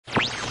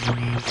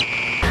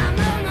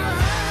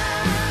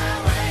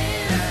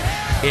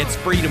It's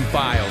Freedom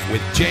Files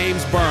with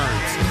James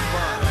Burns.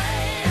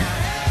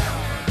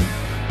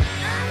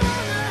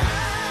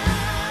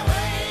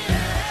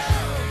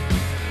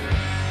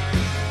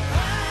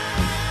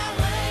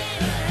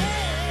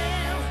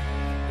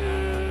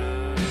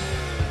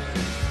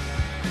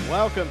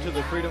 Welcome to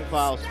the Freedom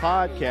Files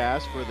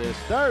podcast for this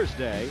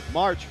Thursday,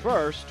 March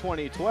 1st,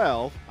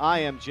 2012. I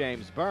am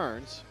James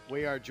Burns.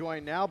 We are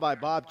joined now by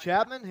Bob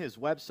Chapman. His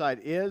website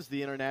is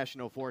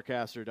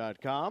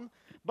theinternationalforecaster.com.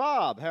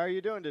 Bob, how are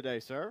you doing today,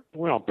 sir?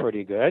 Well,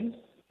 pretty good.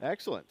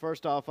 Excellent.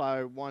 First off,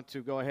 I want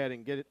to go ahead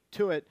and get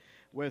to it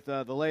with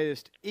the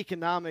latest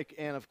economic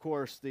and, of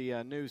course,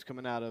 the news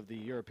coming out of the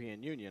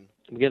European Union.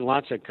 I'm getting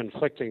lots of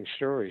conflicting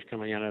stories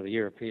coming out of the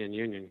European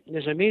Union.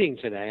 There's a meeting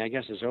today. I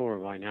guess it's over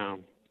by now.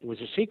 It was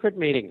a secret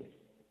meeting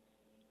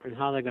on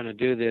how they're going to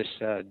do this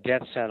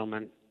debt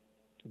settlement,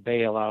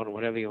 bailout,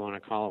 whatever you want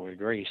to call it, with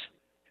Greece.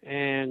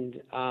 And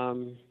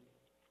I'm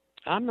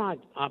not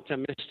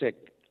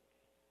optimistic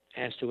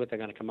as to what they're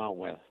going to come out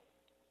with.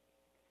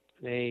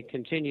 They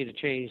continue to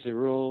change the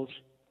rules.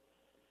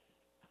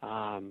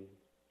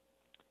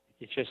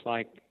 It's just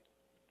like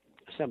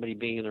somebody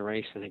being in a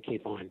race and they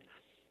keep on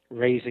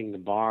raising the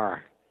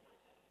bar.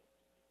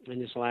 And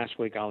this last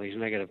week, all these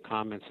negative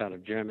comments out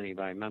of Germany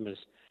by members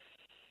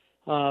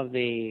of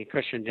the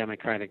Christian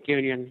Democratic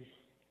Union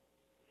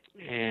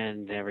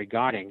and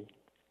regarding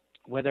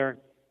whether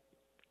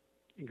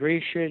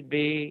Greece should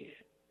be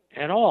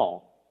at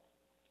all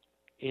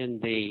in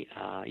the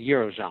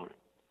Eurozone.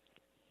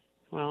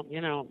 Well,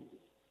 you know,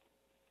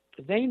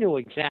 they knew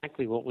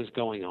exactly what was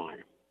going on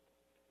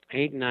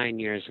 8, 9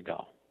 years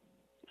ago,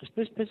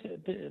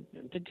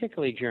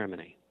 particularly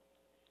Germany.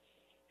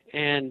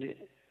 And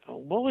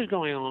what was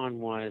going on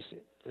was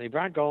they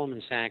brought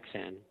Goldman Sachs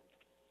in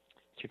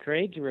to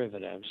create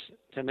derivatives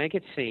to make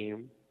it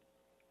seem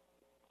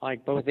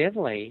like both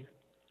Italy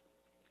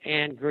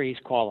and Greece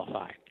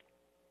qualified.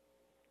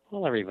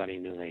 Well, everybody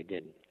knew they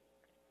didn't.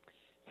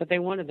 But they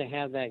wanted to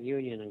have that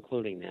union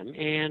including them,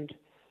 and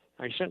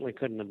I certainly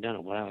couldn't have done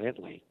it without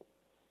Italy.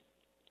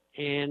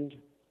 And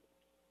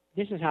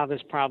this is how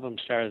this problem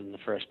started in the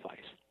first place.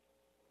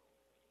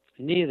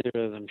 Neither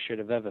of them should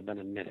have ever been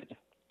admitted.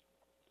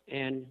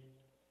 And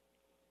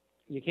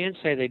you can't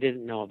say they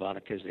didn't know about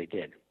it because they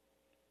did.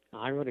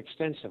 I wrote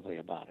extensively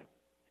about it,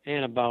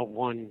 and about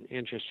one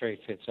interest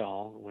rate fits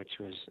all, which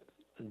was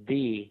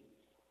the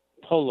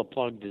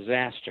pull-the-plug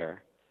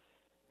disaster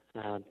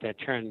that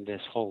turned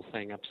this whole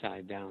thing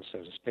upside down, so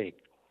to speak.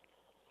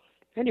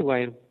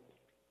 Anyway,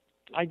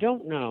 I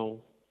don't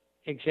know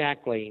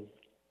exactly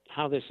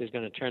how this is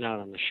going to turn out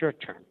in the short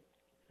term.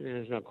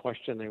 There's no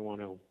question they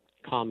want to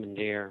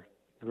commandeer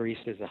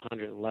Greece's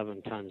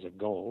 111 tons of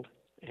gold,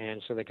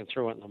 and so they can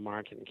throw it in the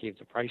market and keep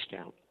the price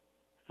down,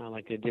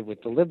 like they did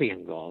with the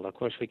Libyan gold. Of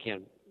course, we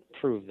can't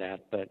prove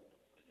that, but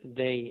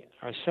they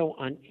are so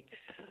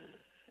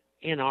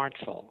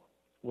inartful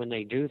when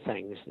they do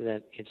things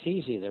that it's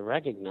easy to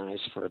recognize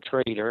for a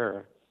trader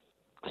or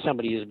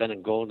somebody who's been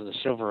in gold and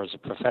silver as a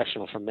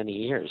professional for many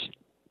years.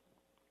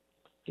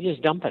 They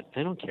just dump it.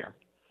 They don't care.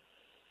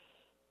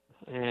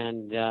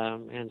 And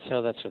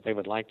so that's what they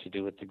would like to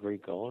do with the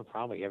Greek gold, and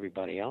probably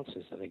everybody else,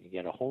 is so they could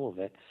get a hold of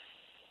it.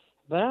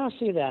 But I don't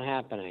see that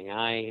happening.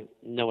 I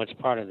know it's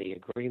part of the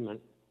agreement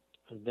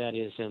that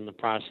is in the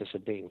process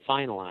of being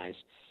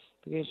finalized,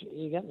 because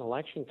you got an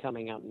election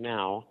coming up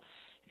now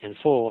in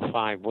 4 or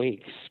 5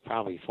 weeks,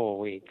 probably 4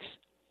 weeks.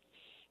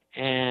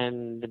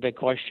 And the big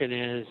question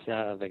is,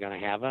 are they going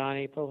to have it on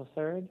April the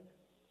 3rd?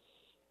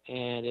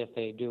 And if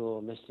they do,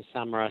 will Mr.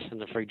 Samaras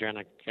and the Free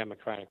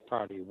Democratic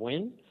Party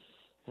win?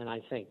 And I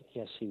think,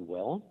 yes, he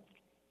will.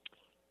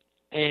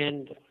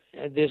 And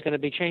there's going to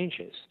be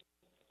changes.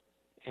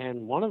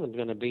 And one of them is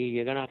going to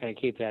be, they're not going to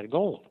keep that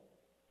gold.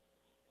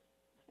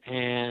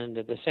 And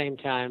at the same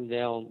time,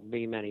 there'll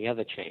be many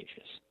other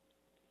changes.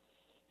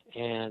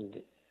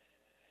 And,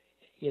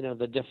 you know,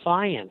 the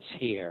defiance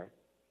here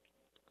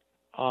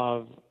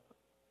of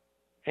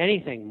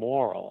anything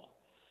moral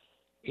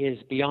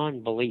is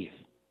beyond belief.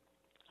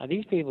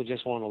 These people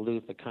just want to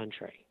loot the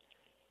country.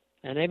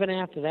 And they've been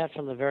after that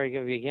from the very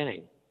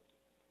beginning.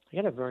 I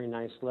got a very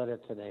nice letter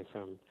today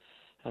from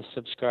a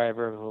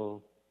subscriber who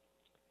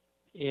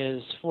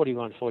is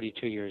 41,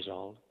 42 years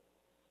old,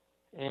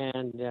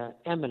 and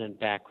eminent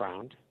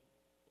background,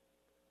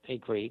 a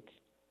Greek.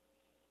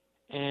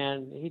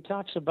 And he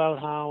talks about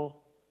how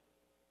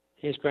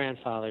his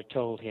grandfather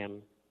told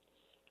him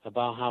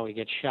about how he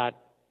gets shot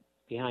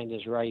behind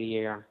his right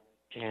ear,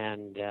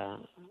 and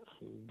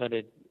but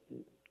it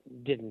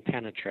didn't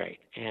penetrate,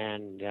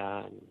 and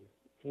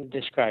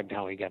described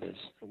how he got his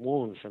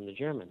wound from the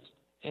Germans.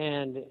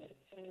 And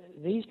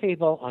these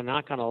people are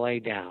not going to lay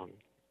down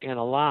and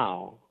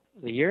allow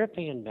the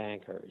European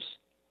bankers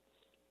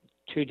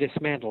to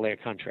dismantle their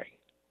country,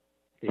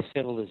 their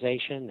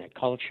civilization, their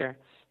culture.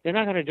 They're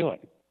not going to do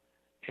it.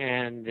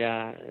 And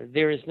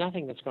there is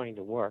nothing that's going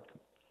to work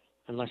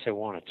unless they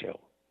want it to.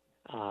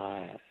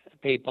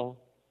 People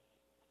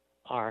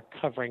are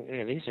covering,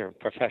 these are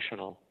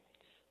professional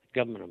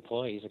government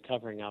employees are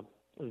covering up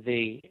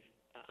the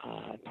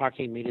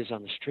parking meters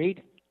on the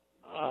street,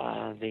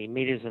 the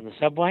meters in the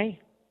subway,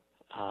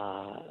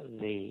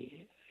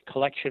 the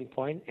collection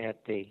point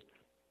at the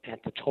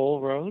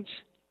toll roads.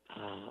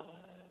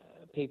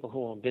 People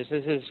who own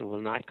businesses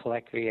will not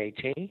collect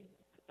VAT.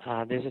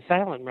 There's a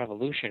silent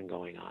revolution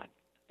going on,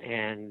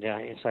 and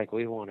it's like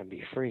we want to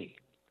be free.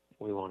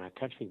 We want our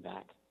country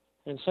back.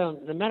 And so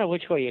no matter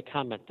which way you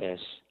come at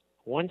this,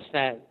 once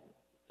that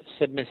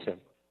submissive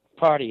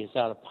party is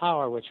out of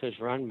power, which was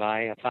run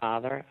by a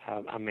father,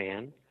 a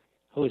man,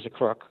 who was a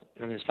crook,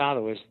 and his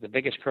father was the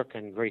biggest crook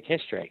in Greek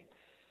history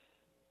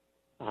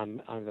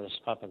under the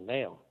Chapman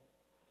veil.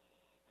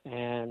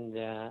 And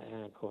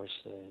of course,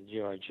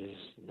 George is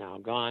now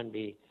gone.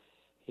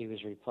 He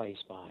was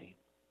replaced by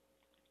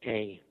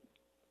a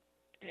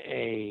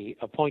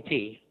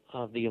appointee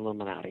of the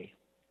Illuminati.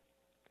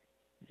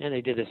 And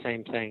they did the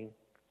same thing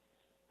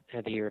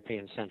at the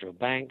European Central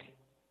Bank,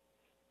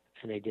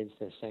 and they did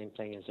the same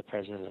thing as the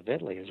president of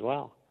Italy as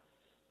well.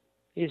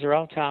 These are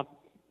all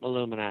top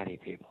Illuminati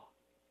people.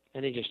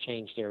 And they just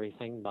changed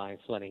everything by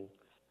flooding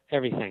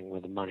everything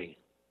with money.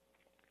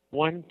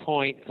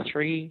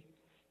 $1.367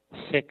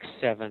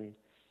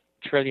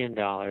 trillion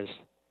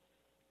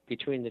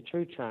between the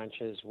two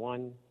tranches,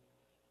 one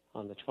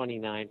on the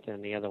 29th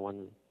and the other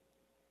one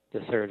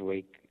the third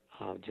week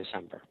of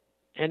December.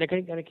 And they're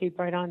going to keep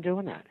right on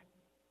doing that.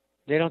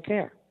 They don't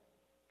care.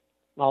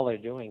 All they're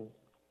doing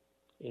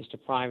is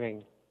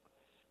depriving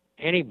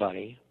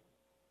anybody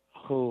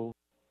who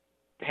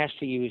has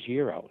to use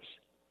euros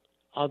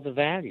of the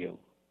value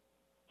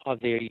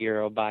of their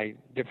euro by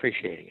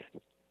depreciating it.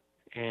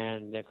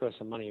 And, of course,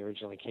 the money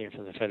originally came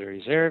from the Federal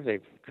Reserve. They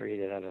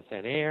created it out of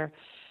thin air.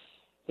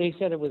 They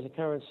said it was a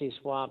currency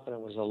swap and it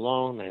was a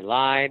loan. They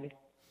lied.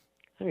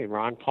 I mean,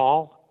 Ron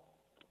Paul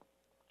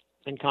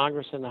in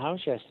Congress in the House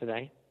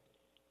yesterday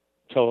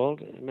told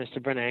Mr.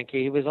 Bernanke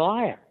he was a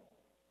liar.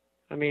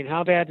 I mean,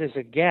 how bad does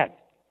it get?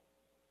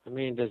 I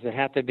mean, does it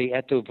have to be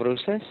et tu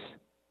Brutus?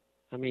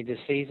 I mean, does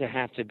Caesar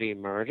have to be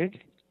murdered?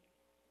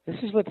 This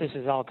is what this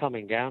is all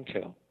coming down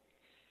to.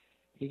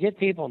 You get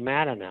people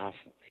mad enough,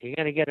 you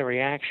got to get a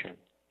reaction.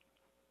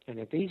 And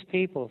if these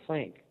people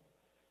think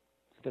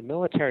the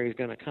military is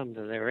going to come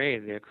to their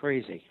aid, they're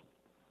crazy.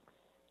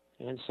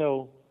 And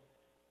so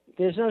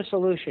there's no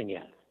solution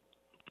yet.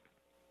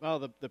 Well,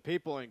 the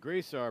people in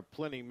Greece are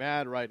plenty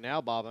mad right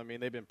now, Bob. I mean,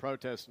 they've been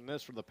protesting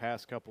this for the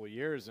past couple of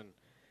years,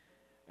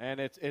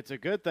 and it's a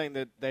good thing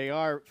that they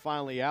are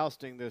finally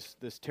ousting this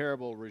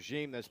terrible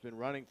regime that's been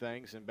running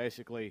things and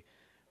basically,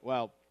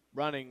 well,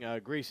 running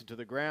Greece into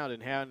the ground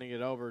and handing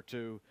it over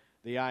to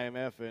the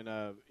IMF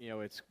and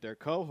it's their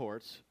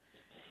cohorts.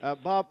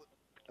 Bob,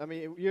 I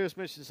mean, you just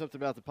mentioned something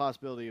about the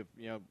possibility of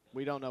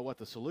we don't know what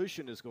the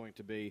solution is going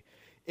to be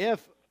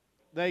if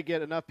they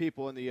get enough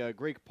people in the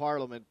Greek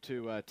Parliament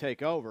to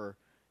take over,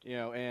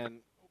 and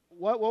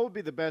what would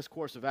be the best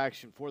course of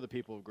action for the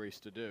people of Greece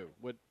to do?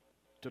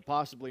 To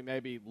possibly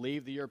maybe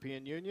leave the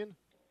European Union?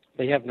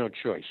 They have no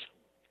choice.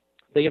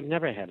 They have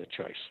never had a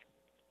choice.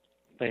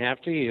 They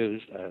have to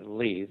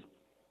leave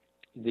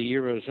the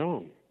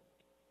Eurozone,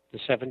 the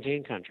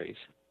 17 countries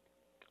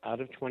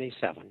out of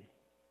 27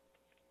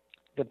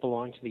 that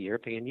belong to the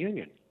European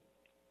Union.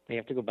 They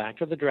have to go back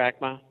to the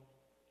drachma,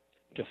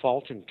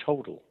 default in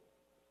total.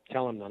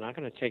 Tell them they're not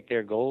going to take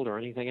their gold or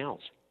anything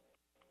else.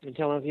 And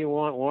tell them if you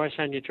want war,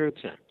 send your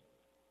troops in.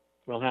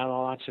 We'll have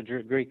lots of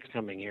Greeks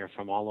coming here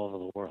from all over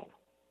the world.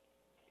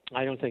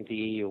 I don't think the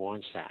EU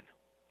wants that.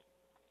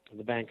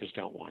 The bankers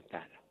don't want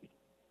that.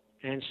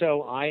 And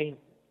so I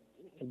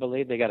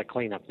believe they got to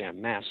clean up their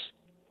mess.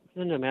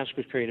 And the mess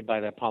was created by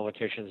the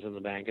politicians and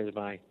the bankers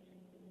by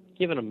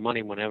giving them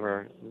money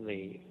whenever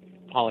the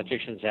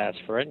politicians ask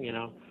for it.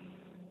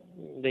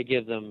 They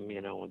give them,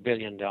 $1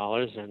 billion,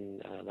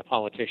 and the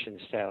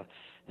politicians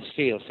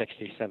steal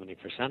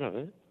 60-70% of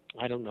it.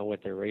 I don't know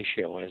what their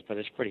ratio is, but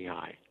it's pretty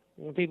high.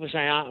 When people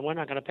say, we're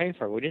not going to pay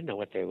for it, we didn't know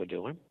what they were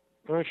doing.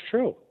 Well, it's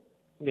true.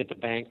 We get the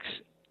banks,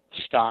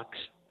 stocks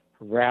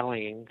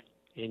rallying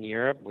in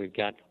Europe. We've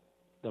got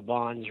the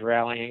bonds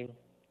rallying.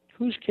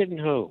 Who's kidding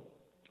who?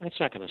 That's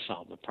not going to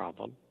solve the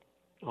problem.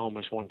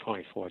 Almost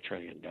 $1.4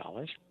 trillion.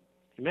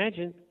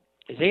 Imagine,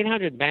 there's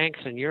 800 banks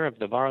in Europe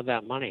that borrowed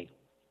that money.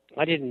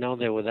 I didn't know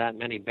there were that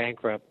many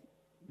bankrupt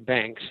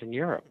banks in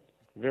Europe.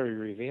 Very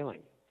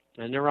revealing.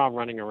 And they're all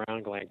running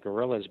around like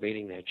gorillas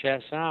beating their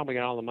chests. We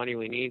got all the money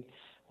we need.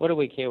 What do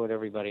we care what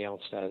everybody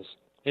else does?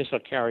 This will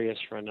carry us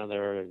for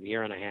another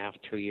year and a half,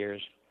 2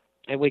 years.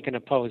 And we can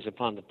impose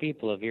upon the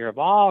people of Europe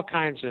all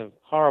kinds of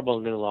horrible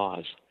new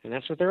laws. And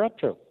that's what they're up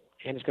to.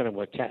 And it's going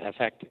to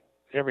affect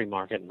every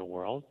market in the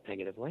world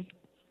negatively.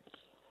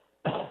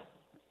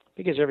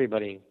 Because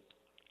everybody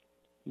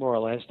more or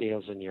less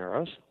deals in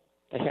euros.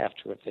 They have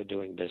to if they're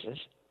doing business.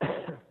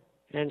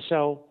 And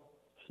so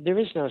there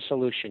is no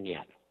solution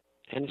yet.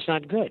 And it's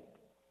not good.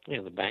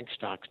 The bank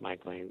stocks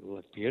might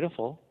look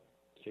beautiful.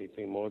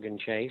 JP Morgan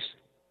Chase,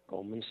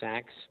 Goldman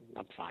Sachs,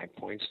 up 5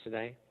 points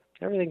today.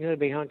 Everything's going to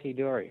be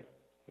hunky-dory.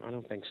 I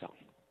don't think so.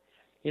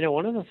 You know,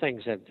 one of the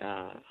things that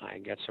I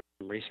got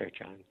some research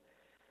on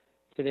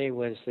today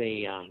was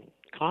the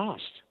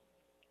cost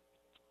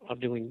of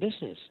doing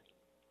business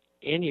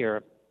in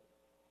Europe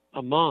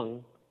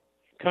among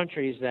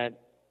countries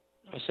that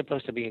are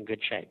supposed to be in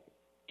good shape.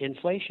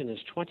 Inflation is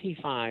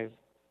 25%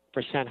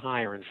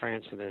 higher in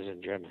France than it is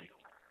in Germany.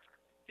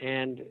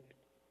 And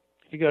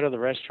if you go to the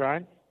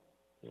restaurant,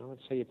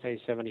 let's say you pay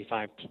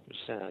 $75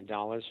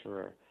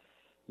 for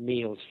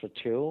meals for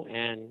two,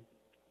 and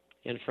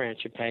in France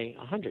you pay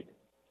 $100.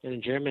 And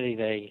in Germany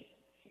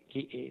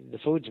the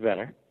food's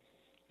better,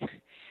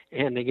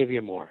 and they give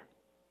you more.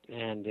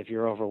 And if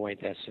you're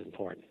overweight, that's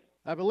important.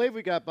 I believe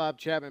we got Bob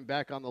Chapman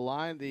back on the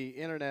line. The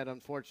internet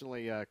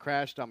unfortunately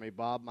crashed on me,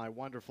 Bob, my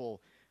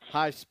wonderful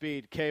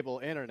high-speed cable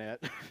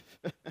internet.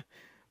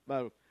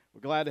 But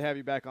we're glad to have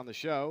you back on the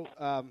show.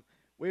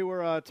 We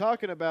were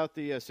talking about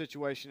the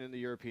situation in the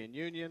European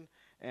Union,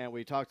 and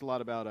we talked a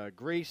lot about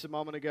Greece a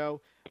moment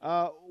ago.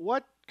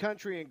 What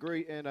country in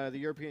the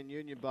European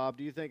Union, Bob,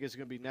 do you think is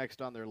going to be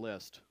next on their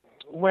list?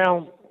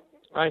 Well,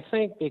 I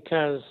think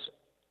because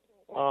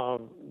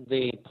of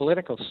the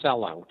political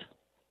sellout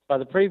by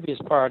the previous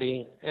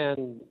party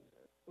and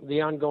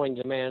the ongoing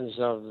demands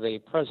of the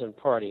present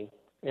party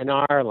in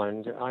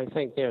Ireland, I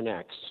think they're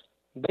next.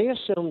 They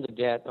assumed the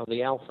debt of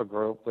the Alpha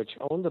Group, which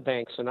owned the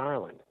banks in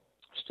Ireland,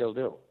 still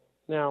do.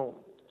 Now,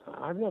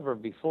 I've never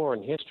before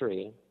in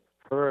history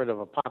heard of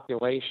a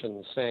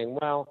population saying,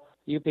 well,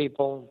 you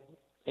people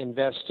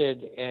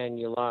invested and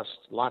you lost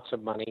lots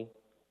of money,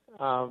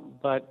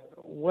 but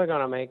we're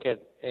going to make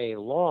it a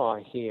law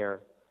here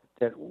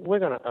that we're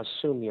going to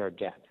assume your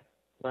debt.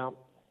 Well,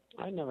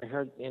 I never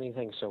heard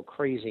anything so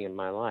crazy in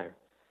my life.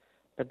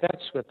 But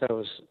that's what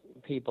those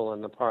people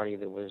in the party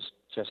that was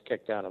just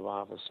kicked out of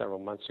office several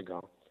months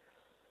ago,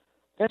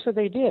 that's what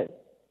they did.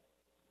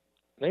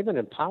 They've been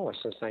in power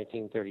since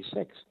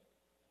 1936.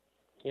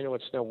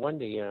 It's no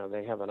wonder,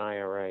 they have an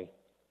IRA.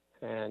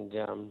 And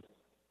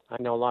I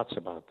know lots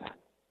about that.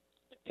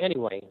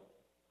 Anyway,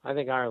 I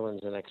think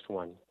Ireland's the next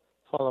one,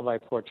 followed by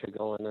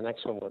Portugal, and the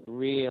next one with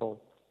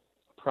real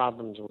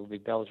problems will be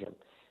Belgium.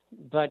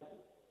 But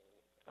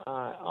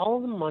all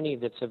the money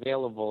that's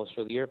available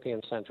through the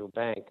European Central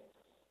Bank,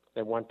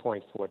 the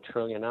 1.4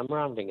 trillion, I'm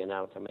rounding it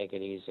out to make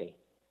it easy,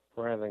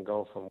 rather than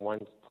go from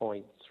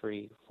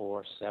 1.347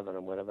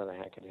 or whatever the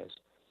heck it is.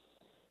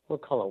 We'll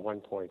call it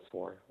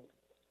 1.4.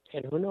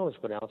 And who knows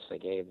what else they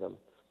gave them,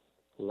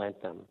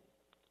 lent them,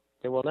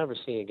 that we'll never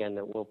see again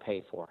that we'll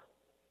pay for.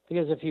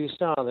 Because if you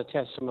saw the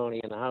testimony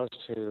in the House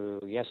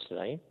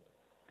yesterday,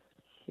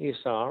 you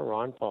saw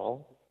Ron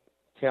Paul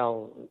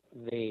tell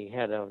the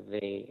head of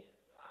the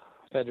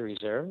Federal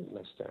Reserve,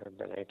 Mr.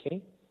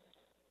 Bernanke,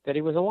 that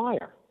he was a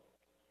liar.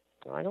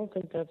 I don't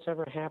think that's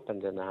ever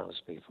happened in the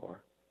House before.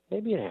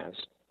 Maybe it has,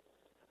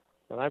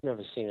 but I've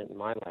never seen it in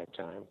my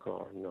lifetime,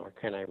 nor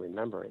can I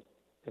remember it.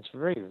 It's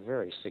very,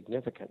 very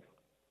significant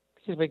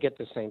because we get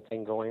the same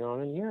thing going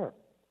on in Europe.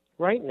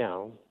 Right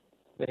now,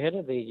 the head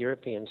of the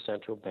European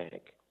Central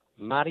Bank,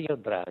 Mario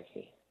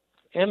Draghi,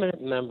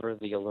 eminent member of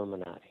the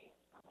Illuminati.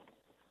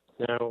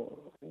 Now,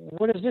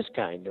 what is this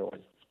guy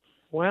doing?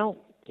 Well,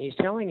 he's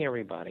telling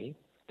everybody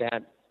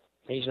that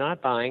he's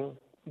not buying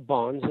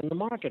bonds in the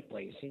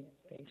marketplace. He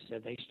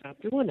said they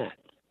stopped doing that.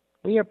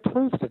 We have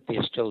proof that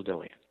they're still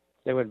doing it.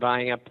 They were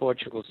buying up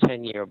Portugal's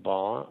 10-year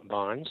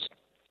bonds,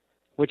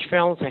 which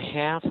fell to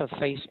half of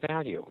face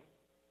value.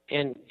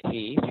 And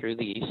he, through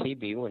the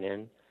ECB, went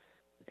in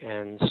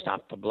and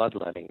stopped the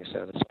bloodletting,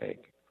 so to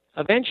speak.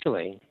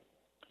 Eventually,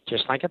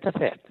 just like at the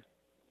Fed,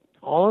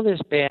 all of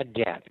this bad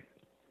debt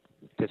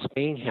that's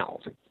being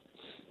held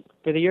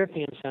by the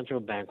European Central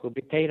Bank will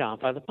be paid off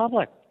by the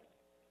public.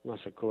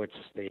 Unless, of course,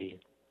 the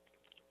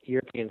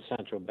European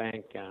Central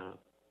Bank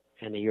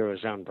and the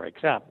Eurozone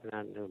breaks up,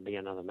 then it will be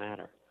another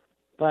matter.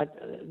 But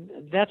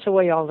that's the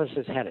way all this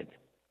is headed.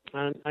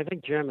 And I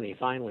think Germany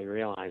finally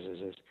realizes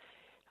this.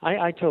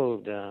 I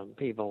told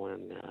people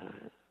in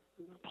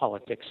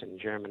politics in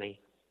Germany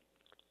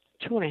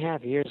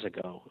 2.5 years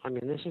ago, I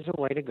mean, this is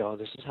the way to go.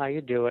 This is how you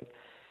do it.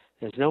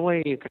 There's no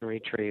way you can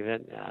retrieve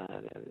it.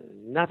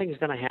 Nothing's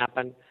going to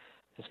happen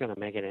that's going to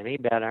make it any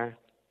better.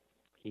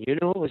 You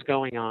knew what was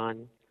going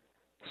on,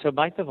 so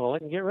bite the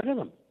bullet and get rid of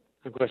them.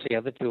 Of course, the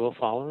other two will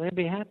follow, and they'll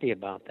be happy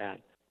about that.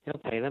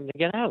 They'll pay them to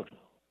get out.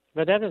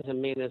 But that doesn't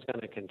mean it's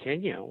going to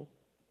continue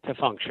to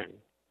function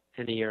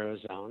in the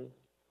Eurozone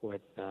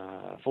with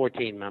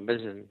 14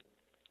 members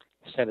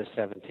instead of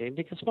 17,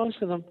 because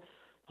most of them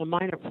are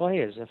minor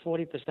players.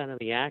 40% of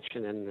the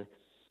action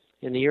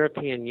in the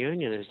European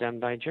Union is done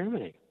by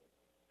Germany.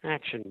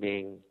 Action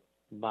being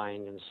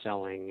buying and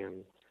selling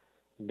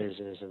and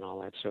business and all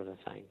that sort of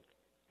thing.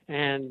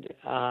 And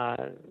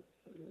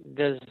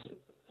does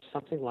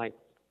something like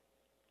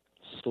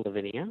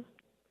Slovenia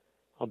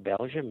or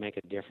Belgium make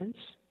a difference?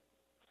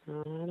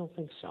 I don't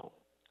think so.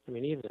 I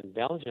mean, even in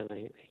Belgium,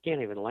 they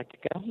can't even elect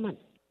a government.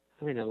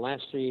 I mean, in the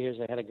last 3 years,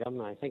 they had a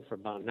government, I think, for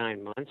about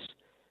 9 months.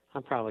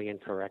 I'm probably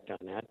incorrect on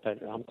that, but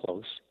I'm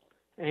close.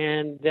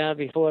 And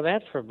before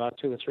that, for about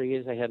 2 or 3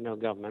 years, they had no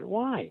government.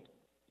 Why?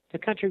 The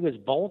country was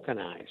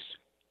balkanized.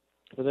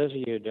 For those of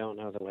you who don't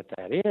know what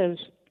that is,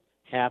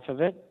 half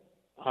of it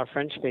are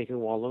French-speaking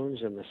Walloons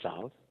in the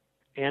south,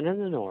 and in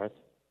the north,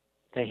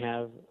 they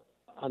have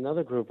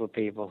another group of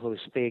people who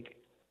speak,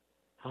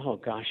 oh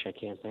gosh, I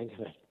can't think of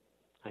it.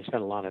 I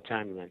spent a lot of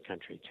time in that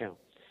country, too.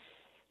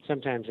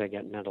 Sometimes I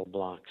get mental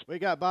blocks. We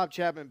got Bob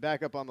Chapman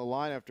back up on the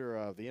line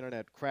after the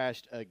internet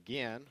crashed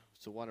again.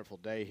 It's a wonderful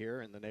day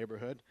here in the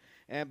neighborhood.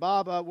 And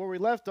Bob, where we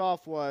left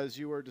off was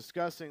you were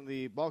discussing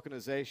the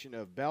balkanization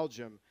of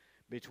Belgium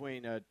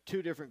between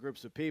two different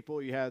groups of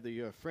people. You had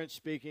the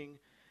French-speaking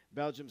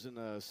Belgians in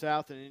the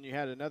south, and then you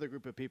had another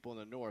group of people in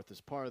the north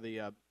as part of the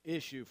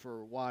issue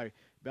for why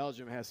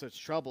Belgium has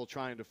such trouble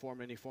trying to form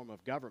any form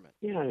of government.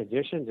 Yeah, in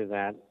addition to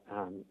that,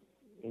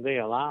 they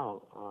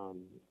allow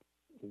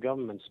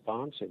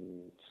government-sponsored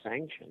and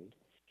sanctioned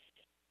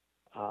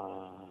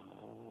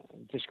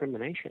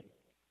discrimination.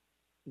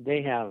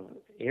 They have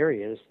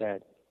areas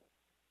that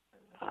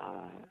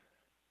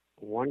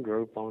one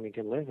group only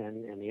can live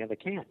in and the other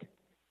can't.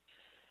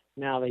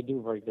 Now, they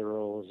do break the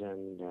rules,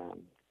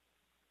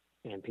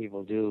 and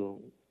people do,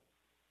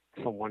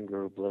 from one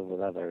group, live with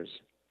others.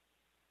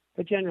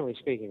 But generally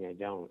speaking, they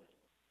don't.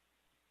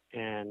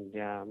 And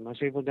most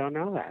people don't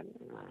know that.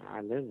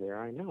 I live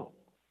there, I know.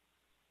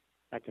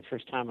 In fact, the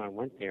first time I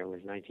went there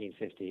was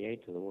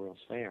 1958 to the World's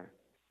Fair.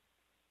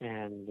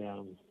 And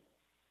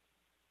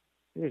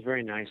it was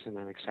very nice and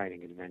an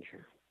exciting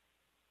adventure.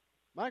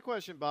 My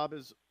question, Bob,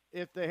 is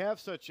if they have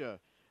such a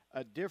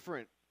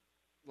different,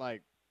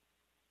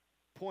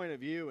 point of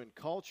view and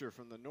culture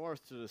from the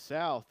north to the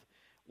south,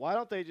 why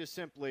don't they just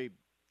simply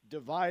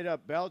divide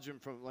up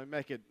Belgium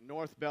make it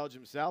North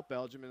Belgium, South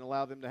Belgium, and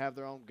allow them to have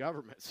their own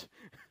governments?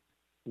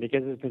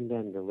 Because it's been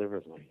done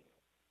deliberately.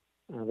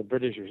 The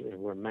British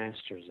were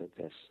masters at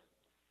this,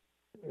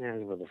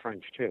 as were the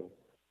French, too.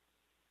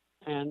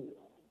 And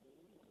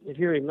if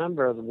you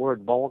remember, the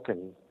word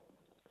Balkan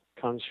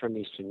comes from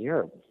Eastern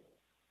Europe.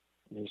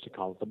 They used to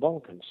call it the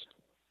Balkans.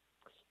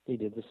 They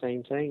did the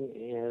same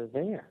thing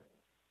there.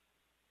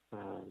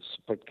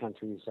 Split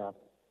countries up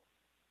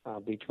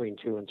between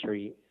 2 and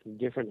 3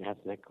 different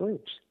ethnic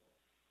groups,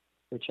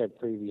 which had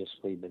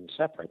previously been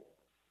separate.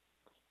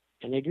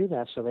 And they do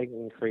that so they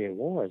can create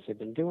wars. They've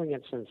been doing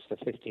it since the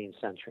 15th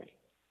century.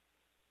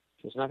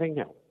 There's nothing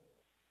new.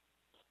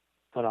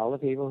 But all the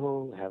people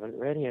who haven't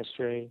read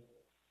history,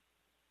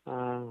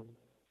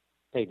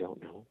 they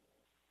don't know.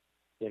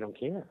 They don't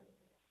care.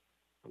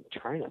 I'm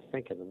trying to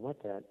think of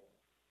what that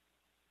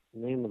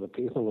name of the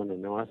people in the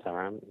north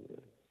are.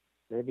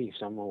 Maybe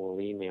someone will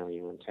email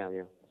you and tell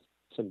you.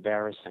 It's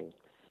embarrassing.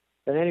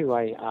 But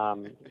anyway,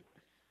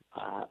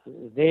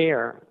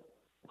 they're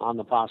on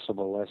the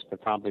possible list,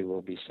 but probably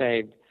will be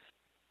saved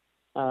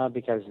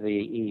because the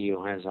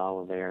EU has all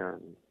of their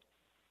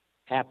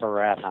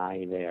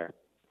apparatus there.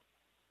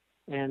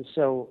 And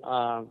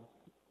so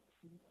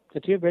the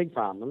two big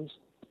problems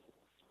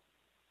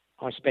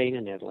are Spain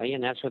and Italy,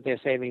 and that's what they're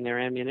saving their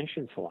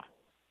ammunition for.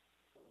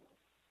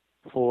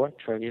 $4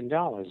 trillion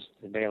to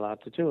bail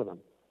out the two of them.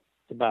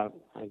 It's about,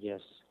 I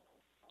guess,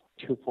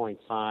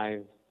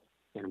 2.5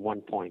 and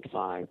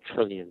 1.5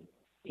 trillion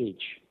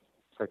each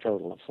for a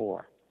total of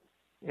 4.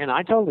 And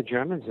I told the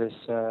Germans this,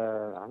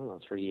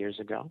 3 years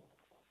ago.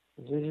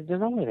 There's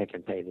no way they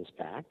can pay this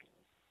back.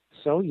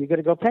 So you got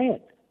to go pay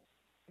it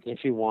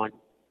if you want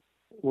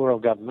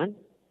world government,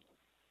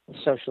 the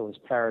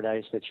socialist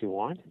paradise that you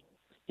want.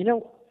 I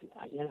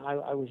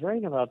was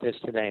writing about this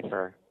today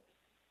for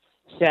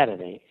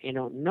Saturday.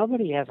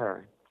 Nobody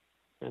ever,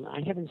 and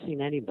I haven't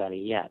seen anybody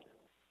yet,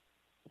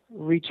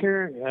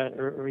 refer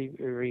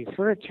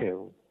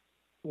to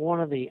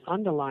one of the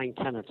underlying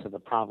tenets of the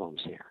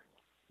problems here.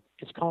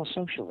 It's called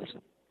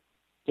socialism.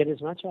 Get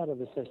as much out of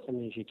the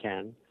system as you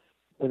can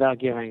without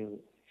giving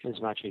as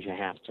much as you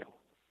have to.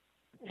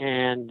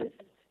 And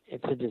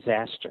it's a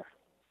disaster,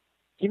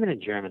 even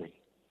in Germany.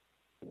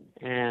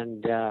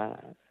 And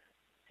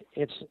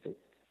it's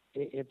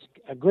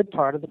a good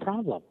part of the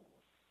problem.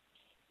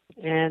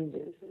 And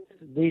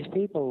these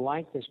people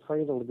like this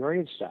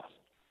cradle-to-grave stuff.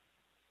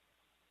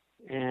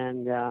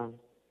 And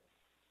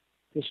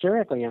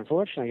historically,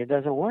 unfortunately, it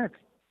doesn't work.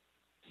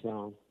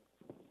 So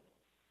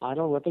I don't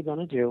know what they're going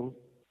to do,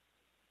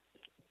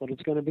 but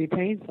it's going to be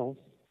painful,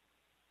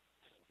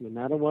 no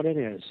matter what it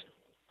is.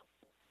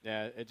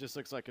 Yeah, it just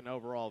looks like an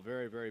overall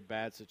very, very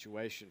bad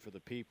situation for the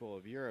people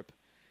of Europe.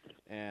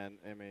 And,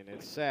 I mean,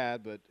 it's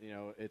sad, but,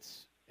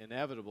 it's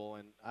inevitable.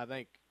 And I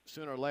think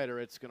sooner or later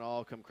it's going to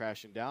all come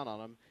crashing down on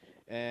them.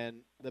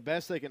 And the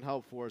best they can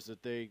hope for is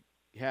that they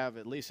have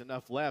at least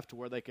enough left to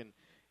where they can,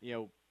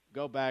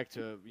 go back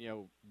to,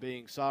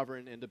 being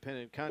sovereign,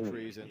 independent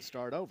countries and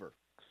start over.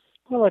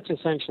 Well, that's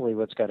essentially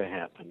what's got to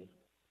happen.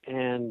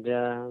 And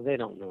they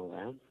don't know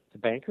that. The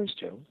bankers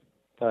do.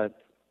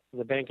 But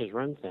the bankers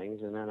run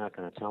things, and they're not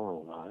going to tell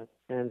them about it.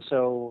 And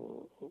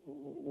so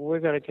we're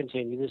going to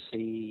continue to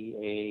see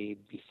a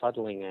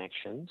befuddling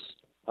actions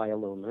by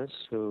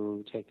illuminists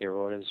who take their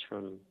orders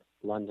from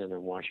London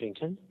and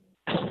Washington.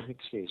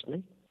 Excuse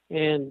me.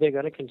 And they're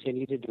going to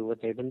continue to do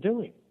what they've been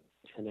doing,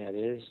 and that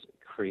is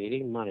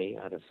creating money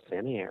out of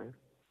thin air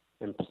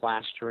and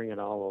plastering it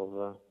all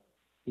over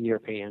the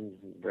European,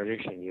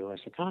 British, and U.S.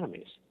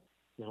 economies.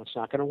 No, it's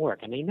not going to work,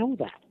 and they know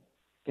that.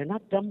 They're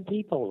not dumb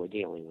people we're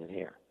dealing with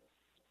here.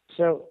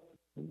 So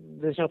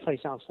there's no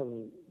place else for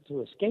them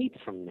to escape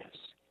from this.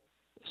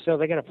 So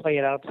they got to play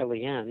it out till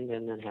the end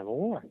and then have a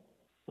war.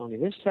 Only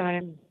this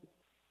time,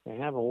 they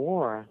have a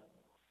war,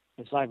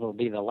 it's liable to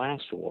be the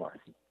last war.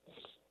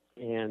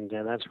 And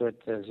that's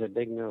what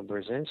Zbigniew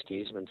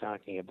Brzezinski's been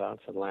talking about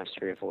for the last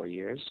 3 or 4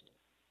 years,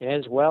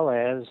 as well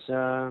as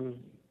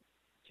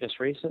just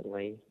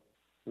recently,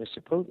 Mr.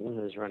 Putin,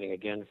 who's running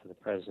again for the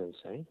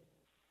presidency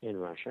in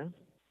Russia,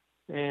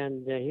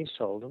 and he's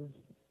told them,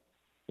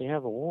 you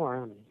have a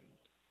war,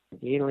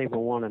 you don't even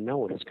want to know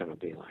what it's going to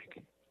be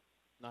like.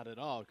 Not at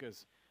all,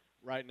 because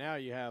right now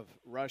you have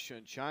Russia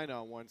and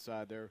China on one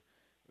side. They're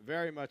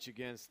very much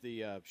against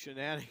the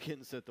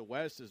shenanigans that the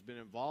West has been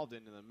involved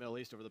in the Middle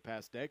East over the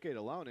past decade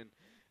alone, and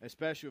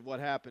especially with what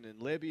happened in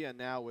Libya, and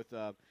now with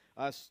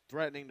us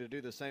threatening to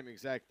do the same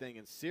exact thing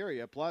in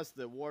Syria, plus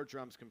the war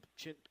drums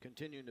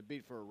continuing to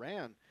beat for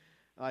Iran.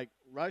 Like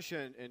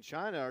Russia and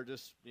China are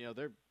just,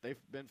 they've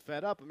been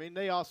fed up. I mean,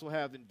 they also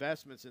have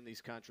investments in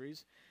these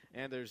countries,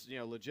 and there's,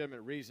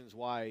 legitimate reasons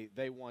why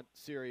they want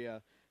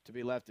Syria to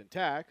be left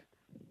intact.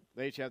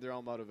 They each have their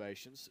own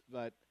motivations,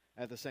 but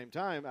at the same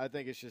time, I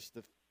think it's just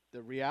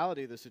the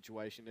reality of the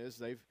situation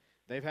is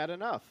they've had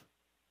enough.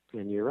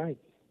 And you're right.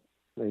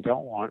 They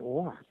don't want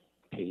war.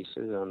 Peace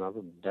is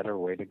another better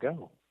way to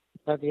go.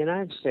 But the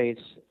United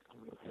States,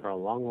 for a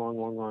long, long,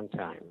 long, long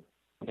time,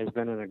 has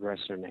been an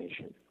aggressor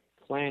nation,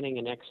 planning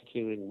and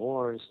executing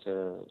wars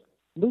to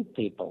loot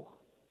people.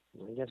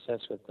 I guess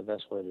that's what the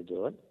best way to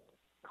do it.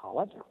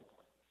 Call it.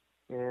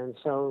 And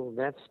so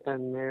that's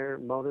been their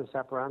modus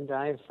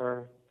operandi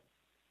for,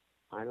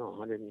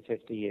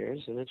 150 years,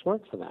 and it's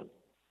worked for them.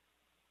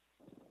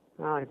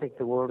 Well, I think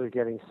the world is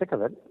getting sick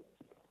of it,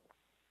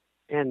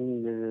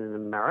 and the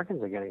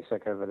Americans are getting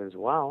sick of it as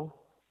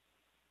well.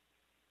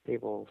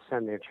 People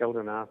send their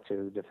children off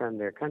to defend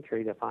their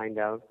country to find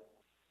out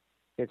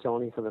it's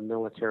only for the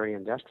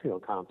military-industrial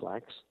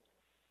complex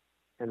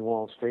and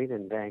Wall Street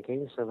and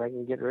banking so they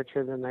can get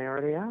richer than they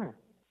already are.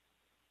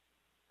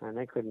 And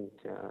they couldn't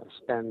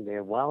spend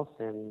their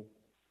wealth in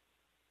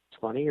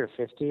 20 or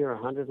 50 or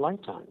 100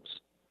 lifetimes.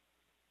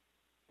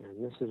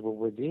 And this is what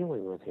we're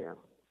dealing with here.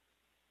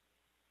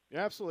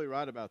 You're absolutely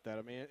right about that.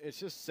 I mean, it's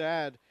just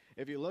sad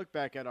if you look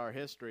back at our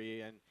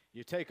history and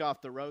you take off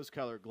the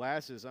rose-colored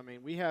glasses. I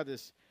mean, we have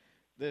this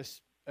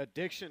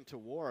addiction to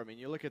war. I mean,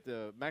 you look at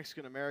the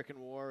Mexican-American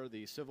War,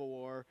 the Civil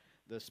War,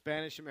 the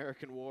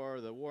Spanish-American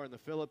War, the war in the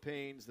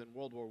Philippines, then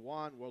World War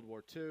I, World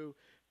War II,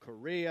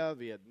 Korea,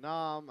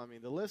 Vietnam. I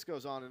mean, the list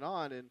goes on, and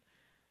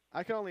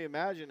I can only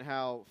imagine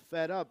how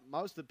fed up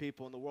most of the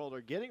people in the world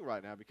are getting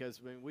right now, because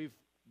we've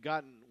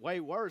gotten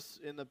way worse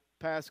in the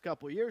past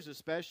couple of years,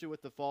 especially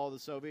with the fall of the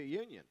Soviet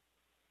Union.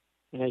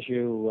 As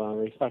you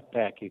reflect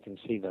back, you can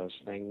see those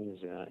things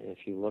if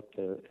you look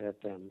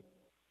at them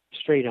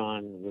straight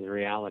on with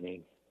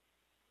reality.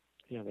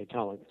 They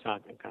call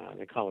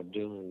it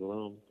doom and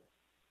gloom.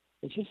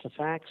 It's just the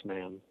facts,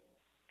 ma'am.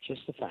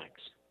 Just the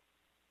facts.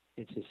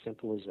 It's as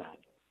simple as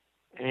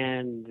that.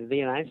 And the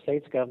United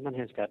States government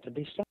has got to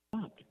be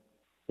stopped.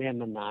 They're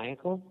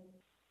maniacal,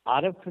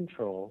 out of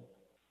control,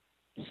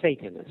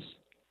 Satanists.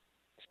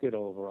 It's a good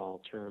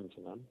overall term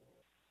for them.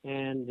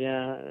 And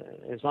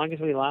as long as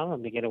we allow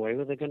them to get away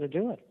with it, they're going to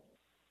do it.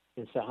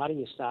 And so how do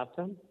you stop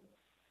them?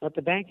 Let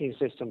the banking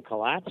system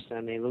collapse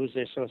and they lose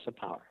their source of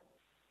power.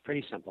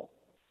 Pretty simple.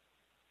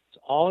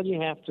 It's all you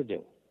have to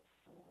do.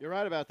 You're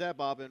right about that,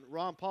 Bob. And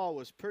Ron Paul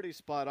was pretty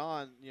spot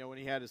on, when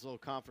he had his little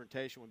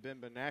confrontation with Ben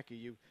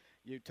Bernanke.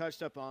 You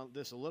touched up on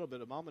this a little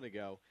bit a moment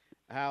ago,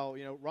 how,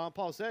 Ron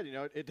Paul said,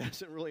 it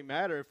doesn't really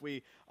matter if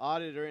we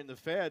audit her in the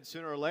Fed.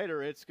 Sooner or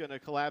later, it's going to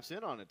collapse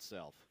in on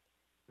itself.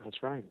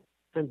 That's right.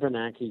 And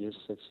Bernanke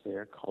just sits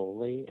there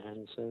coldly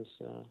and says,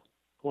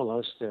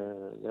 those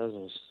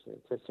are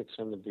statistics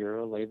from the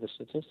Bureau, labor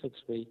statistics.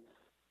 We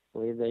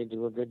believe they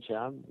do a good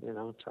job,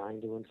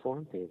 trying to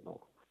inform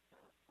people.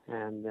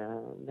 And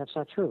that's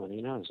not true, and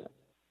he knows it.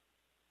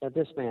 But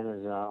this man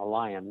is a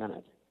lie a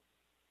minute.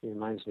 He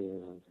reminds me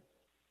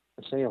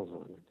of a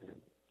salesman that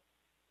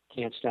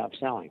can't stop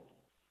selling.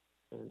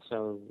 And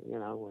so,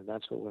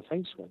 that's what we're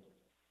faced with.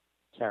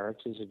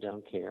 Characters who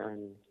don't care,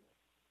 and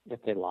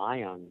if they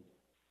lie on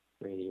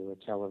radio or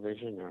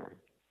television or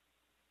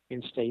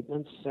in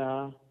statements,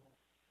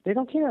 they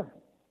don't care.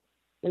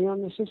 They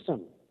own the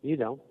system. You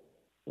don't.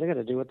 They're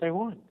going to do what they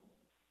want.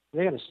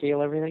 They're going to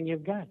steal everything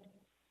you've got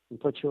and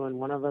put you in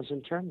one of those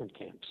internment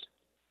camps.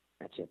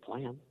 That's their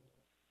plan.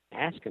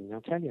 Ask them.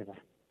 They'll tell you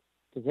that.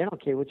 Because they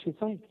don't care what you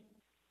think.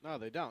 No,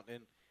 they don't.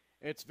 And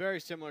it's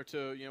very similar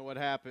to, what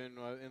happened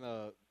in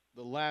the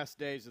last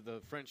days of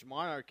the French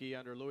monarchy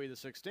under Louis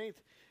XVI.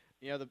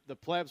 The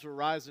plebs were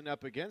rising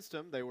up against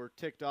him. They were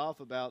ticked off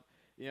about,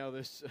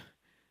 this,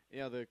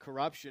 the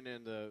corruption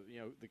and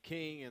the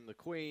king and the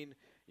queen,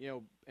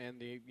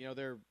 and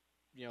their,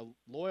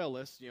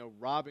 loyalists,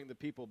 robbing the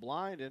people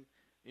blind. And,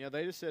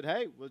 they just said,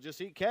 hey, we'll just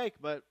eat cake.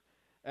 But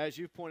as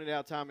you've pointed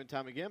out time and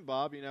time again,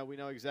 Bob, we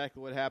know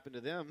exactly what happened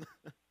to them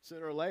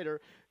sooner or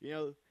later.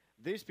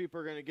 These people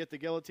are going to get the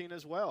guillotine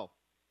as well.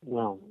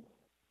 Well,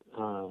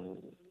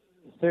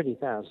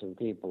 30,000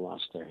 people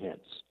lost their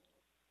heads,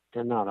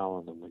 and not all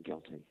of them were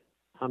guilty.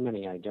 How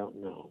many, I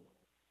don't know.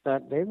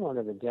 But they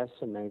wanted to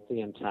decimate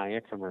the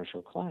entire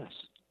commercial class,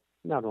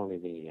 not only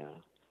the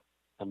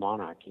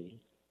monarchy.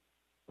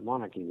 The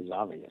monarchy was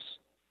obvious,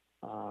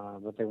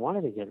 but they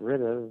wanted to get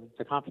rid of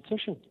the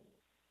competition.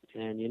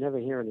 And you never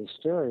hear any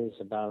stories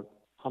about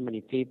how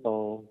many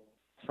people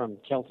from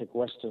Celtic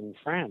Western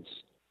France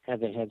had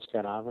their heads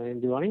cut off and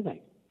didn't do anything.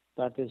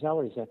 But there's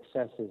always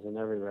excesses in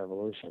every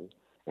revolution.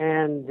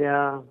 And,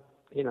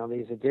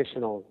 these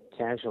additional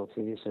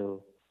casualties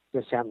who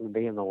just happen to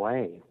be in the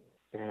way.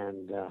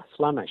 And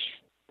Flemish,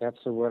 that's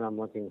the word I'm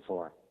looking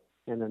for.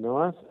 In the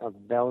north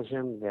of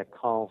Belgium, they're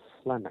called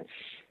Flemish.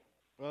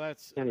 Well,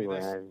 that's... Anyway,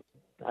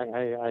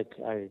 I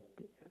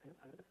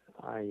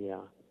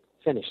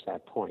finished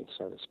that point,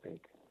 so to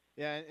speak.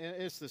 Yeah, and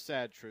it's the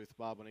sad truth,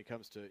 Bob, when it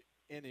comes to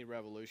any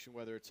revolution,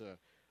 whether it's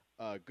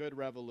a good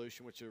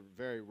revolution, which are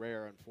very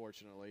rare,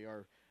 unfortunately,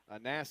 or a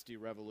nasty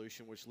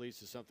revolution, which leads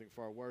to something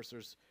far worse.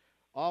 There's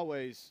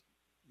always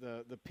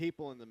the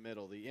people in the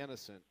middle, the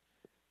innocent,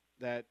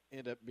 that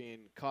end up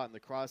being caught in the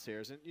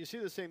crosshairs. And you see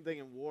the same thing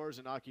in wars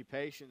and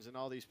occupations and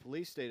all these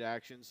police state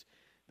actions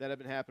that have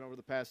been happening over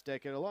the past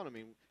decade alone. I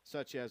mean,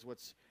 such as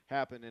what's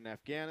happened in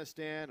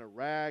Afghanistan,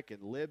 Iraq,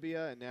 and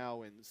Libya, and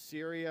now in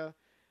Syria.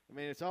 I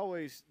mean, it's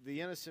always the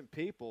innocent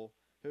people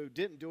who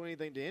didn't do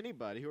anything to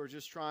anybody, who are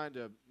just trying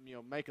to,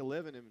 make a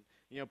living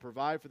and,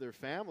 provide for their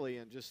family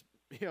and just,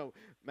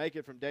 make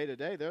it from day to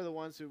day. They're the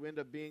ones who end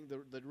up being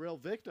the real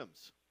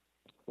victims.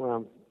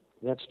 Well,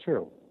 that's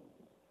true.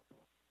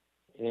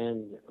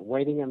 And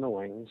waiting in the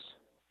wings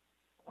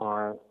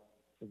are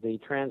the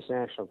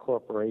transnational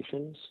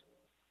corporations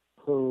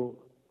who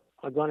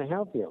are going to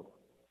help you.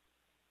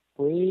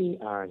 We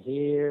are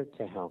here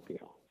to help you.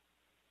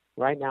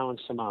 Right now in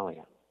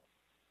Somalia,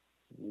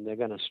 they're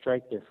going to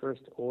strike their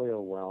first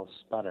oil well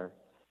sputter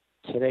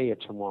today or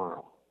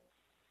tomorrow.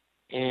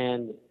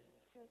 And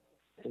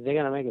they're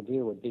going to make a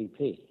deal with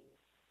BP,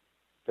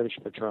 British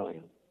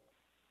Petroleum.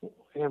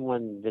 And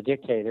when the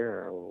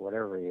dictator, or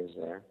whatever he is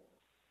there,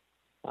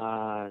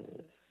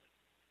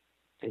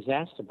 is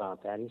asked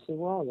about that, he said,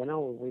 well,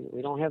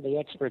 we don't have the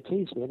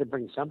expertise. We had to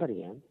bring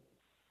somebody in.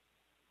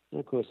 And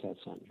of course,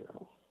 that's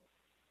untrue.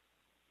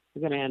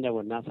 We're going to end up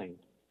with nothing.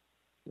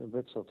 The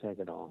Brits will take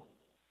it all.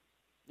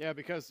 Yeah,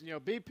 because,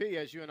 BP,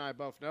 as you and I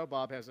both know,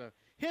 Bob, has a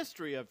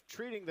history of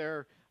treating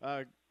their,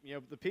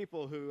 the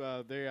people who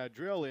they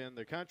drill in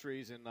their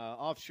countries and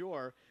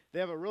offshore. They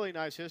have a really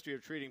nice history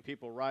of treating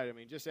people right. I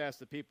mean, just ask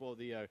the people of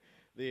the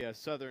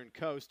southern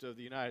coast of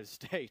the United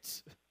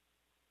States.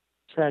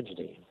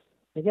 Tragedy.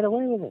 They get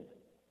away with it.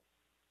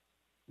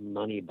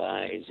 Money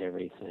buys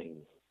everything.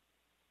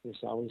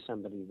 There's always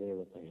somebody there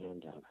with their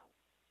hand out.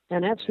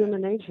 And that's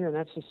human nature, and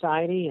that's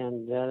society,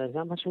 and there's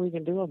not much we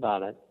can do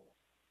about it,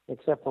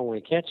 except when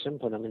we catch them,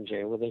 put them in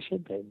jail where they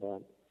should be,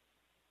 but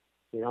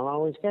we don't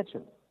always catch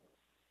them.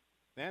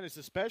 Man, it's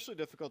especially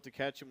difficult to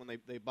catch them when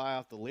they buy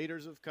off the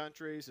leaders of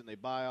countries, and they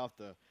buy off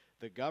the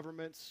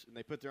governments, and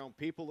they put their own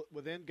people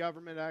within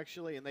government,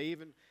 actually, and they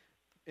even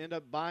end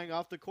up buying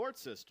off the court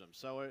system.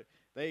 So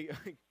they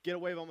get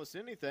away with almost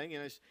anything,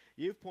 and as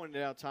you've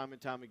pointed out time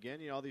and time again,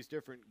 all these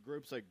different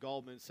groups like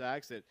Goldman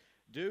Sachs that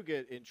do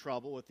get in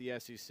trouble with the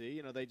SEC,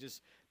 they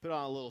just put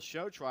on a little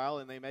show trial,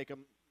 and they make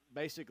them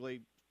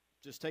basically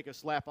just take a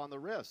slap on the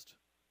wrist.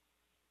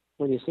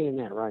 Well, you're seeing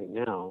that right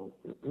now.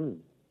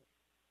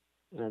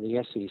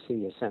 The SEC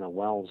has sent a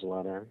Wells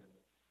letter,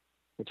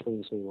 which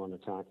means we want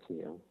to talk to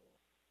you,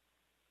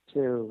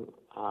 to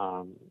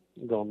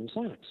Goldman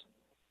Sachs.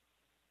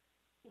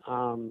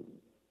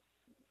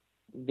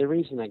 The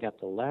reason I got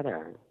the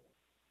letter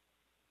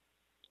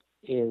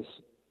is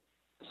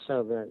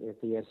so that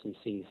if the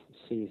SEC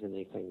sees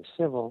anything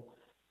civil,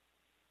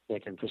 they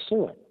can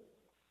pursue it.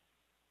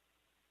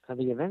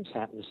 The events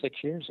happened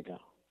 6 years ago.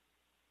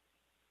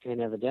 And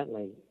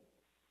evidently,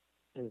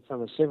 and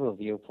from a civil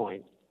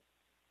viewpoint,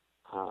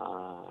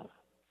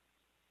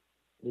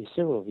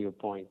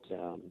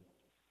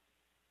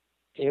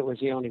 it was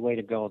the only way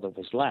to go that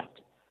was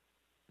left.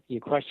 You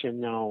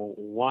question now,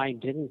 why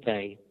didn't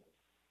they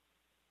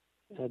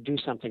do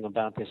something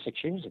about this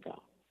 6 years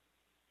ago?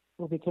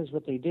 Well, because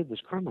what they did was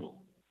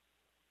criminal.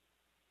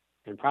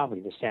 And probably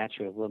the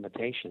statute of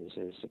limitations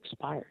is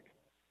expired.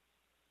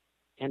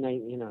 And they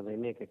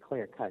make a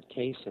clear-cut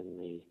case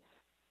in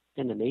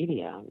the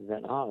media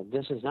that,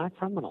 this is not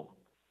criminal.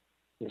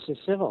 This is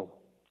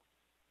civil.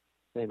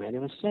 They made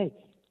a mistake.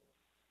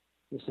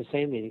 It's the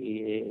same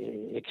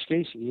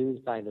excuse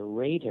used by the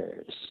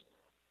raters,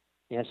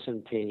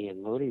 S&P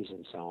and Moody's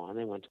and so on.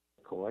 They went to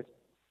court.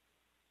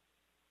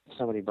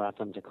 Somebody brought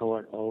them to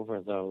court over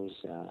those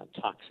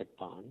toxic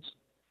bonds.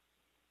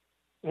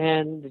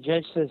 And the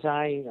judge says,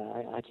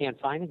 I can't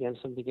fine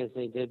against them because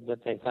they did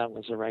what they thought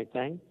was the right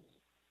thing.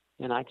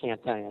 And I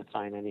can't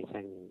find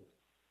anything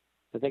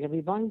that they can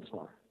be blamed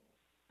for.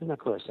 And, of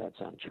course, that's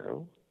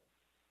untrue.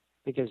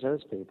 because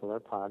those people are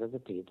part of the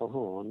people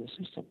who own the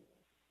system.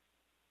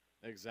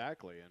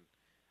 Exactly. And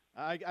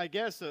I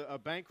guess a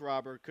bank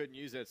robber couldn't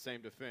use that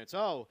same defense.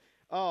 I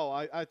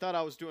thought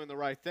I was doing the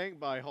right thing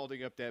by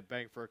holding up that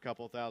bank for a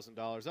couple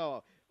 $1,000s.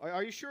 Oh,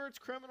 are you sure it's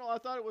criminal? I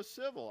thought it was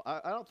civil.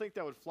 I don't think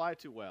that would fly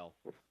too well.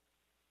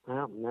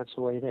 Well, that's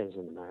the way it is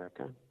in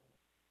America.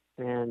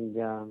 And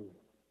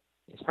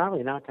it's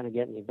probably not going to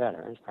get any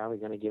better. It's probably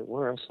going to get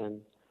worse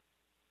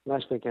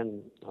unless we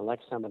can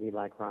elect somebody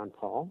like Ron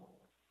Paul.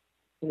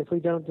 And if we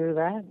don't do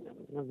that,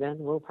 then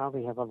we'll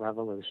probably have a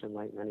revolution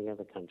like many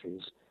other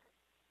countries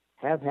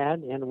have had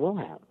and will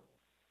have.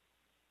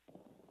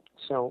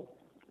 So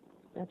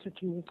that's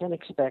what you can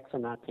expect for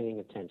not paying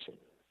attention.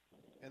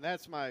 And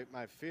that's my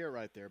fear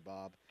right there,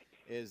 Bob,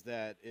 is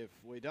that if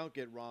we don't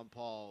get Ron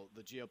Paul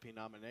the GOP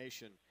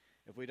nomination,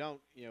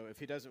 if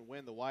he doesn't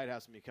win the White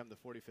House and become the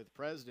 45th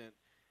president,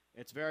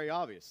 it's very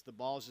obvious. The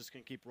ball's just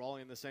going to keep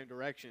rolling in the same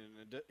direction.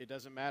 And it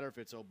doesn't matter if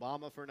it's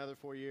Obama for another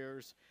 4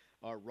 years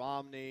or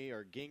Romney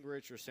or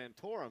Gingrich or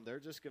Santorum. They're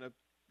just going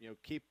to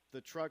keep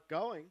the truck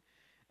going.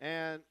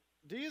 And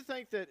do you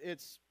think that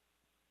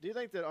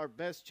our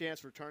best chance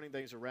for turning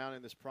things around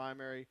in this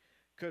primary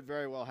could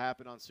very well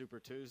happen on Super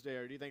Tuesday,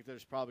 or do you think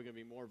there's probably going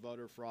to be more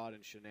voter fraud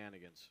and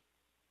shenanigans?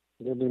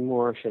 There'll be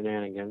more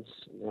shenanigans.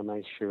 They'll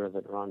make sure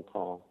that Ron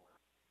Paul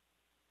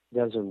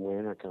doesn't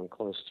win or come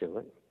close to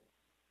it.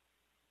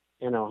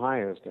 And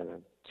Ohio's got a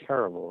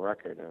terrible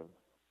record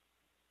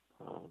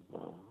of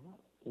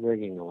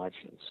rigging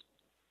elections.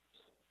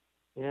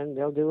 And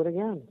they'll do it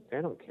again.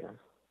 They don't care.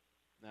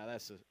 Now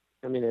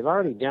they've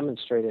already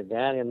demonstrated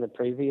that in the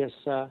previous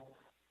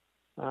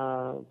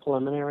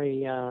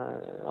preliminary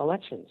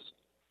elections.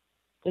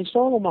 They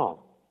stole them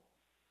all.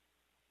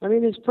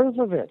 There's proof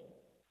of it.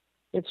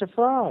 It's a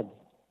fraud.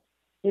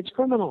 It's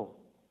criminal.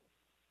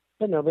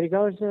 But nobody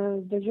goes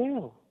to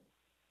jail.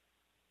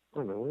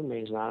 We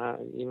may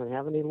not even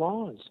have any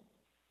laws.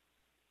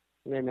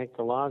 They make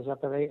the laws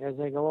up as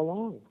they go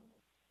along.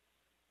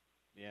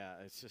 Yeah,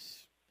 it's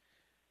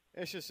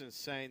just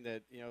insane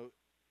that,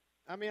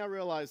 I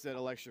realize that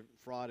election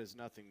fraud is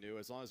nothing new,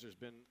 as long as there's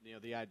been,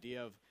 the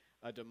idea of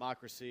a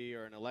democracy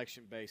or an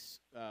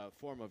election-based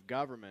form of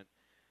government.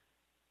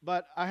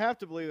 But I have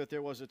to believe that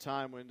there was a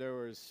time when there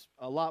was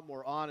a lot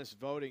more honest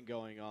voting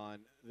going on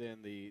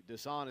than the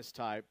dishonest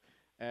type,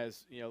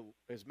 as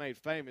is made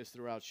famous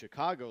throughout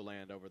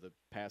Chicagoland over the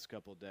past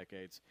couple of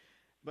decades.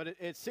 But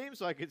it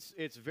seems like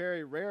it's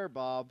very rare,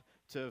 Bob,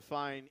 to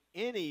find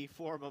any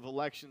form of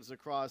elections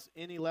across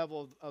any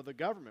level of the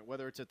government,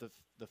 whether it's at the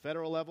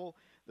federal level,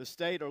 the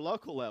state, or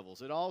local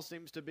levels. It all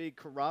seems to be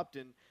corrupt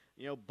and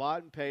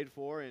bought and paid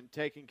for and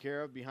taken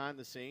care of behind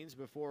the scenes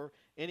before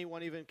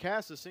anyone even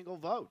casts a single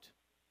vote.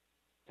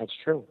 That's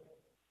true.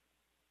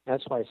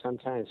 That's why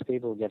sometimes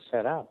people get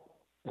fed up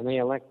and they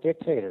elect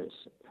dictators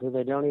who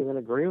they don't even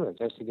agree with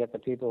just to get the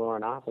people who are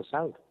in office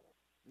out.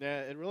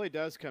 Yeah, it really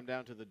does come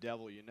down to the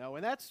devil,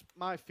 and that's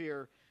my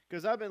fear,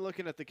 because I've been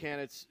looking at the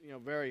candidates,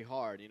 very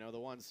hard. The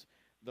ones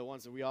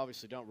that we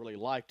obviously don't really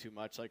like too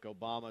much, like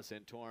Obama,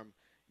 Santorum,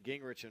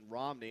 Gingrich, and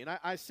Romney. And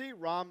I see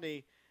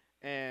Romney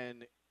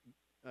and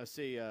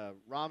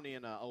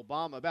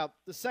Obama about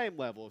the same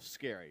level of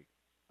scary,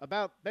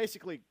 about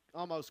basically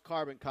almost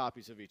carbon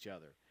copies of each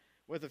other,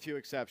 with a few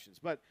exceptions.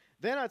 But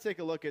then I take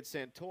a look at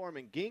Santorum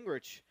and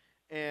Gingrich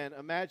and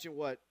imagine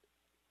what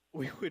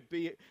we would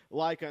be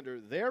like under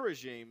their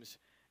regimes,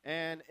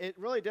 and it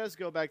really does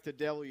go back to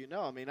devil,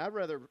 I'd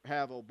rather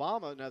have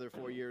Obama another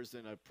 4 years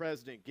than a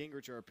President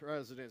Gingrich or a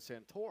President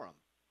Santorum.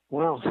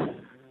 Well,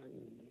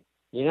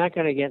 you're not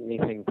going to get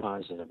anything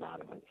positive out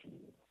of it,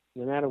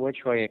 no matter which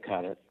way you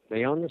cut it.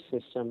 They own the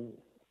system.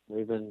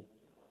 We've been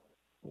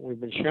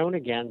shown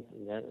again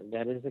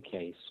that is the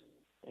case,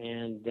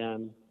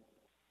 and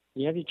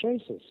you have your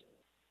choices.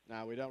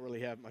 Now, we don't really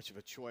have much of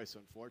a choice,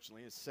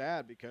 unfortunately. It's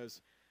sad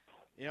because,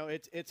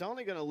 it's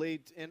only going to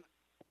lead – and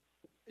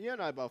you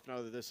and I both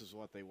know that this is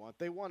what they want.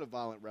 They want a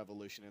violent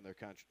revolution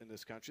in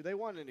this country. They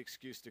want an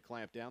excuse to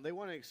clamp down. They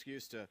want an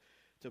excuse to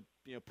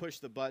push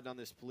the button on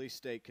this police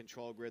state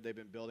control grid they've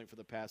been building for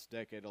the past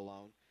decade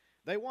alone.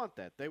 They want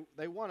that.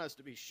 They want us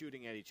to be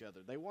shooting at each other.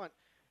 They want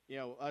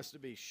us to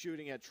be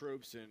shooting at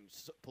troops and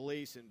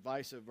police and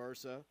vice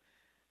versa.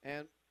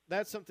 And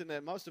that's something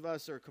that most of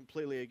us are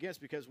completely against,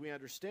 because we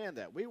understand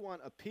that. We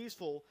want a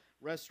peaceful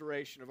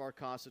restoration of our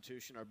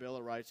Constitution, our Bill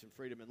of Rights and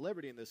freedom and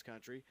liberty in this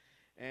country.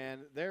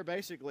 And they're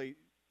basically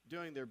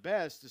doing their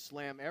best to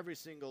slam every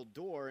single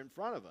door in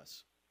front of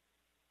us.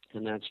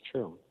 And that's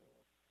true.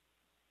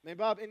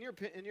 Bob, in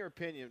your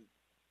opinion,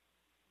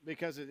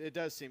 because it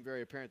does seem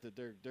very apparent that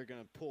they're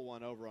going to pull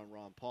one over on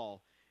Ron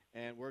Paul,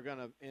 and we're going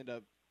to end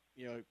up,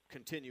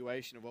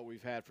 continuation of what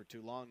we've had for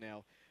too long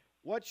now.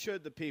 What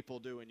should the people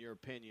do, in your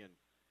opinion,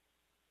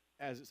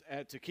 as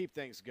to keep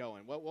things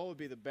going? What would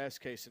be the best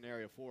case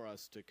scenario for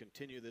us to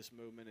continue this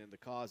movement in the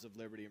cause of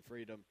liberty and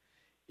freedom,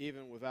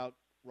 even without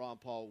Ron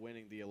Paul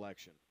winning the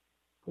election?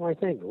 Well, I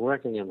think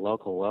working at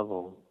local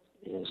level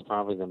is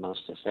probably the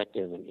most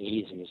effective and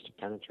easiest to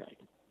penetrate.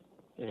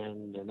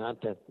 And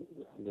not that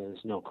there's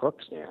no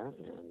crooks there,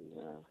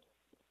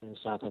 and And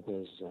it's not that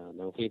there's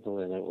no people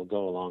that will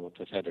go along with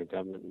the federal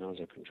government and those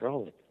that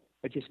control it.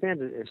 But you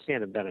stand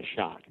a better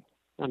shot.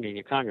 I mean,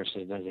 your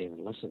congressman doesn't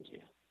even listen to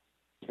you,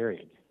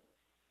 period.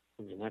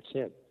 I mean, that's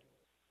it.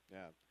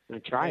 Yeah.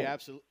 And try it.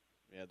 Absolutely.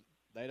 Yeah,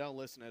 they don't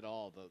listen at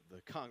all,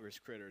 the Congress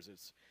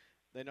critters.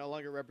 They no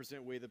longer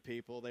represent we the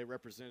people. They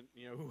represent,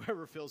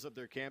 whoever fills up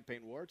their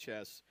campaign war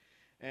chests.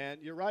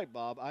 And you're right,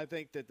 Bob. I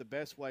think that the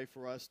best way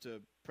for us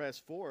to press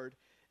forward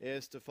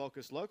is to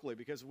focus locally,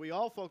 because we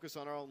all focus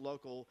on our own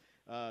local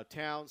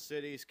towns,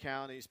 cities,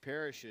 counties,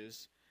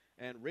 parishes,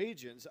 and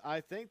regions.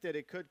 I think that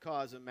it could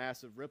cause a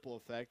massive ripple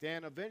effect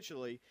and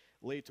eventually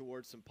lead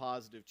towards some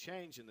positive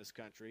change in this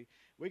country.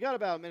 We got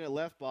about a minute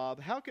left,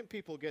 Bob. How can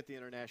people get the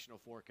International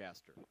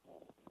Forecaster?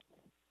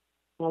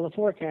 Well, the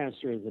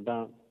Forecaster is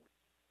about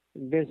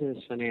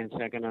business, finance,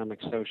 economic,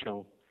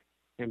 social,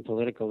 and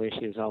political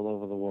issues all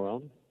over the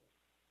world.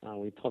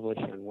 We publish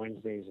on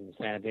Wednesdays and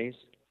Saturdays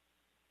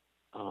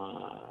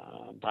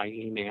by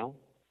email.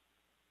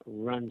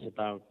 Runs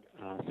about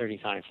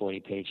 35, 40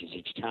 pages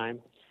each time.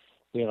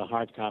 We have a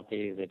hard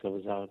copy that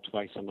goes out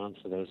twice a month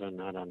for those who are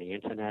not on the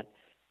internet.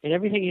 And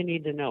everything you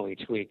need to know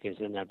each week is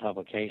in that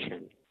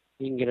publication.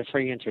 You can get a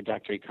free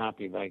introductory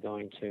copy by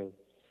going to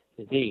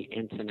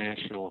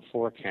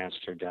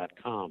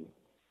theinternationalforecaster.com.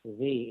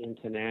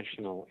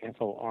 Theinternational,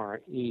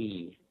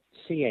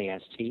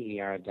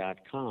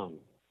 FORECASTER.com.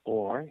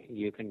 Or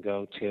you can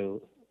go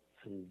to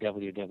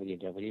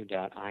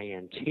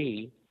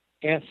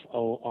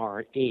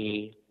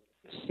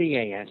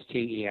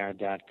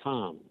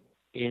www.intforecaster.com,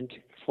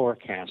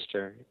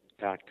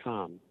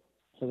 intforecaster.com.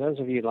 So those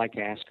of you who'd like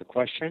to ask a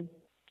question,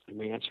 let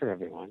me answer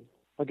everyone.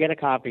 Or get a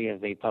copy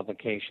of the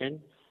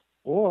publication,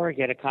 or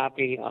get a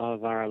copy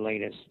of our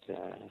latest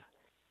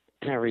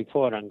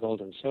report on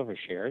gold and silver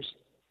shares.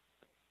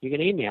 You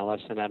can email us,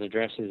 and that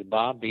address is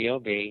Bob,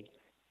 B-O-B,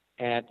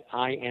 at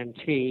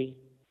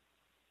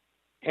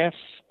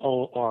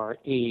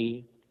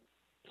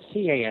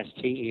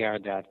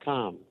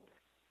intforecaster.com.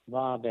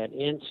 Bob at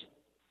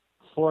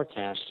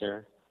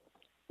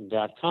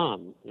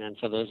intforecaster.com. And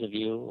for those of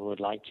you who would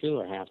like to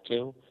or have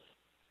to,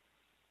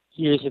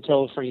 use the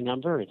toll-free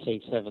number. It's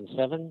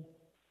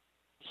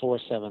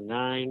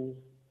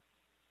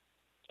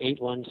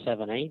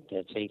 877-479-8178.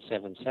 That's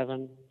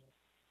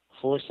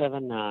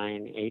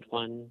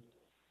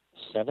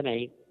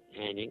 877-479-8178.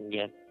 And you can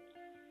get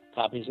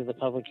copies of the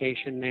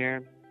publication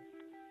there.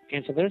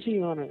 And for those of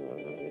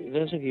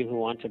you who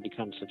want to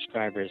become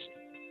subscribers,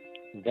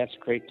 that's a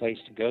great place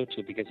to go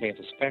to, because they have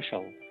a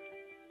special.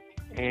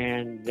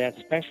 And that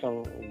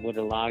special would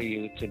allow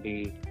you to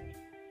be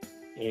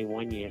a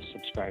 1-year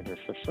subscriber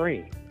for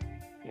free.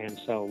 And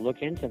so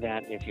look into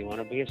that if you want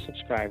to be a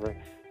subscriber,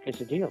 because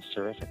the deal's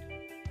terrific.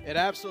 It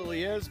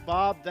absolutely is.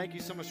 Bob, thank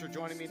you so much for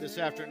joining me this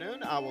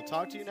afternoon. I will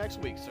talk to you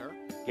next week, sir.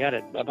 Got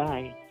it.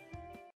 Bye-bye.